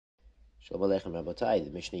Shalom Aleichem Rabotai.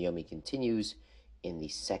 The Mishnah Yomi continues in the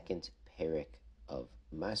second parak of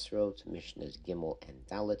Masrot, Mishnahs Gimel and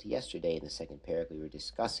Dalet. Yesterday in the second parak we were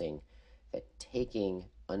discussing that taking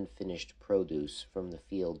unfinished produce from the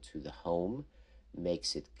field to the home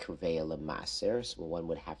makes it kaveh lemaser, so one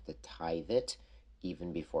would have to tithe it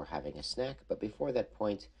even before having a snack, but before that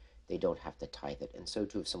point they don't have to tithe it. And so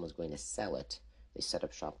too if someone's going to sell it, they set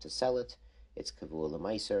up shop to sell it, it's kavua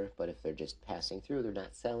lemaiser, but if they're just passing through, they're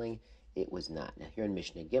not selling, it was not. Now here in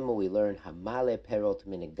Mishnah Gimel we learn Hamale perot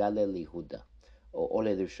minegale lihuda or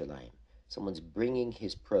ole Yerushalayim. Someone's bringing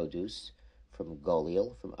his produce from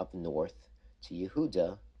Goliel, from up north, to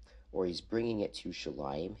Yehuda, or he's bringing it to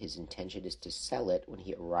Shalayim. His intention is to sell it when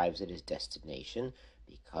he arrives at his destination,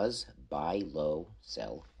 because buy low,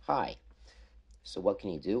 sell high. So what can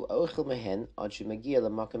he do?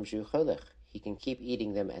 He can keep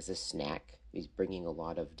eating them as a snack. He's bringing a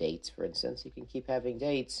lot of dates, for instance. He can keep having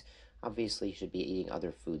dates. Obviously, he should be eating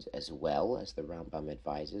other foods as well, as the Rambam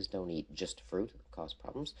advises. Don't eat just fruit, it'll cause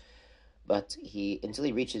problems. But until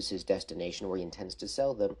he reaches his destination where he intends to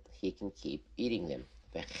sell them, he can keep eating them.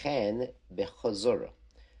 V'chen bechazora.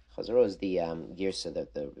 Chazora is the girsa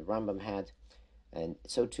that the Rambam had, and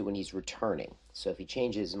so too when he's returning. So if he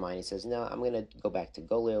changes his mind, he says, no, I'm going to go back to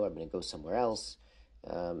Golil, I'm going to go somewhere else,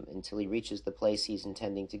 until he reaches the place he's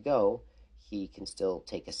intending to go, he can still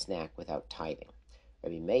take a snack without tithing.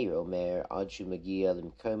 Rabbi Meir Omer Adshu Magia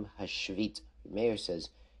Limkom Hashvit. Rabbi Meir says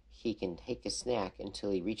he can take a snack until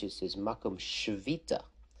he reaches his Makom Shvita.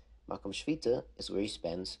 Makom Shvita is where he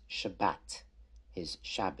spends Shabbat, his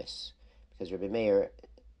Shabbos. Because Rabbi Meir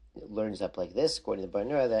learns up like this, according to the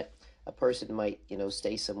Barnura, that a person might,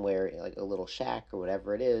 stay somewhere, like a little shack or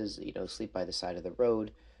whatever it is, sleep by the side of the road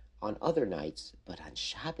on other nights, but on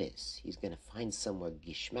Shabbos, he's going to find somewhere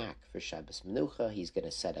gishmak for Shabbos Menucha. He's going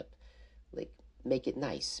to set up, make it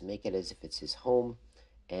nice, make it as if it's his home.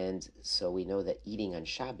 And so we know that eating on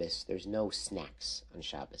Shabbos, there's no snacks on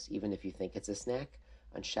Shabbos. Even if you think it's a snack,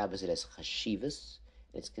 on Shabbos it has chashivas,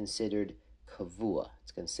 and it's considered kavua.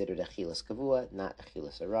 It's considered achilas kavua, not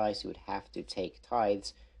achilas arai. So he would have to take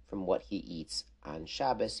tithes from what he eats on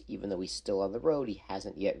Shabbos, even though he's still on the road, he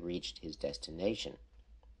hasn't yet reached his destination.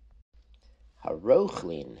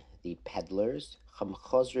 Harochlin, the peddlers,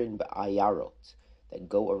 chamchozrin ba'ayarot, that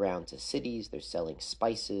go around to cities, they're selling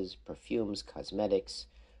spices, perfumes, cosmetics.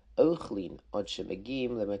 Ochlin od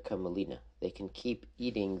shemegim lemekom. They can keep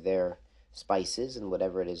eating their spices and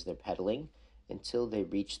whatever it is they're peddling until they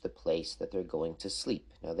reach the place that they're going to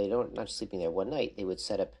sleep. Now they not sleeping there one night. They would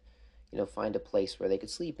set up, find a place where they could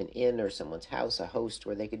sleep, an inn or someone's house, a host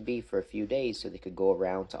where they could be for a few days, so they could go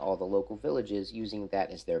around to all the local villages using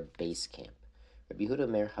that as their base camp. Rabbi Yehuda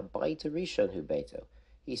Mer Habayta Rishon Hu Beito.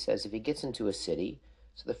 He says if he gets into a city,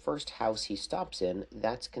 so the first house he stops in,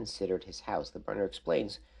 that's considered his house. The Barner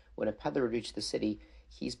explains, when a peddler reaches the city,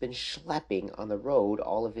 he's been schlepping on the road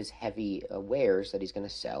all of his heavy wares that he's going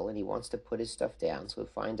to sell, and he wants to put his stuff down. So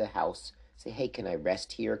he'll find a house, say, hey, can I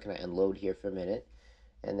rest here? Can I unload here for a minute?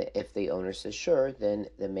 And if the owner says sure, then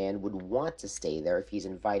the man would want to stay there. If he's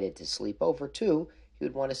invited to sleep over too, he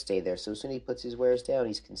would want to stay there. So as soon as he puts his wares down,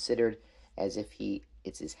 he's considered as if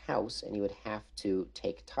it's his house, and he would have to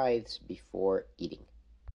take tithes before eating.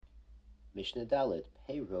 Mishnah Dalet,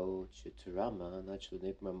 Peirot Sheturama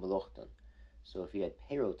Nachlunigmar Melochtan. So if you had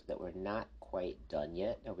Peirot that were not quite done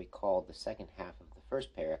yet, now recall the second half of the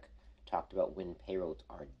first parak talked about when Peirot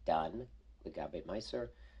are done, Legabe Meiser.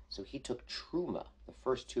 So he took Truma, the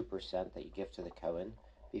first 2% that you give to the Kohen,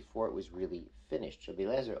 before it was really finished. So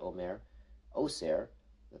Bilezer Omer, Oser,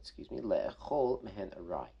 Le'echol Mehen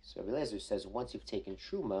Arai. So Rabbi Eliezer says once you've taken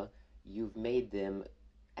Truma, you've made them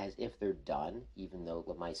as if they're done, even though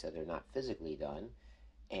Lamaisa they're not physically done,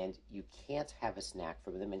 and you can't have a snack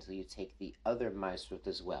from them until you take the other Maisrut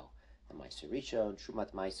as well. The Maiser Rishon,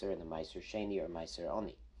 Trumat Maiser, and the Maiser Sheni or Maiser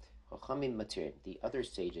Oni. Chachamim Matir, the other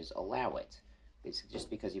stages allow it. Basically, just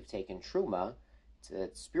because you've taken Truma, it's a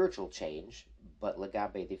spiritual change, but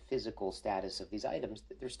Lagabe, the physical status of these items,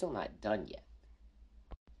 they're still not done yet.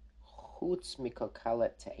 Chutz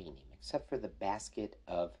mikokalet ta'enim, except for the basket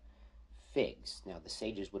of figs. Now, the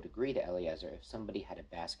sages would agree to Eliezer if somebody had a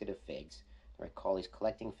basket of figs. Recall he's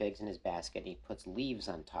collecting figs in his basket, and he puts leaves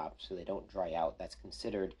on top so they don't dry out. That's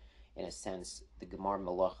considered, in a sense, the Gemar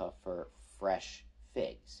Malacha for fresh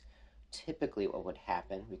figs. Typically what would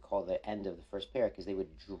happen, recall the end of the first parak, is they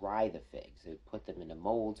would dry the figs. They would put them in a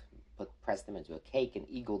mold, press them into a cake, an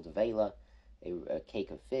eagle devela, a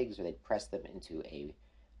cake of figs, or they'd press them into a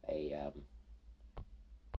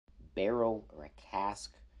barrel or a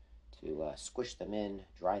cask to squish them in,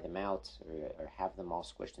 dry them out, or have them all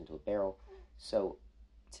squished into a barrel. So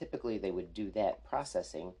typically they would do that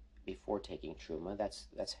processing before taking truma. That's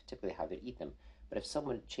typically how they eat them. But if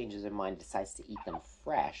someone changes their mind, decides to eat them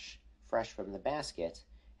fresh from the basket,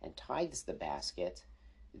 and tithes the basket,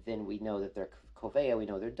 then we know that they're koveya, we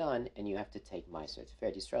know they're done, and you have to take Meiser.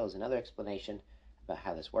 Tiferet Yisrael is another explanation about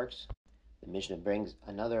how this works. The Mishnah brings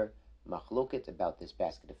another machloket about this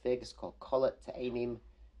basket of figs called kolat ta'enim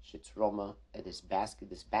shitzroma. This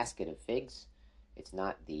basket of figs, it's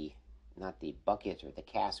not the bucket or the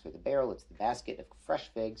cask or the barrel, it's the basket of fresh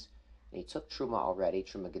figs. And he took truma already,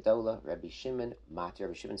 truma gedola. Rabbi Shimon Matir.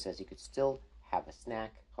 Rabbi Shimon says he could still have a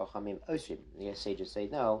snack. Chachamim osrim. The sages say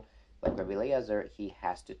no. Like Rabbi Eliezer, he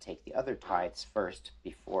has to take the other tithes first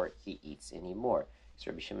before he eats any more. So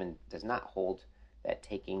Rabbi Shimon does not hold that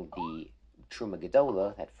taking the truma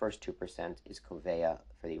gedola, that first 2%, is koveya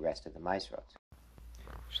for the rest of the maasrot.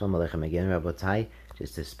 Shalom Aleichem again, Rabotai.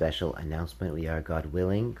 Just a special announcement. We are, God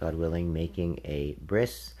willing, making a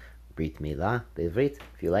brit milah, b'ivrit,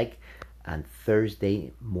 if you like, on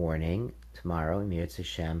Thursday morning, tomorrow, in Mirz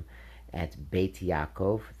Hashem, at Beit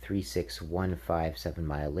Yaakov, 3615 7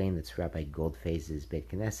 Mile Lane. That's Rabbi Goldface's Beit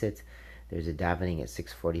Knesset. There's a davening at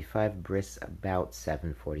 6:45, bris about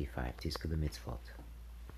 7:45. Tizku b'mitzvot.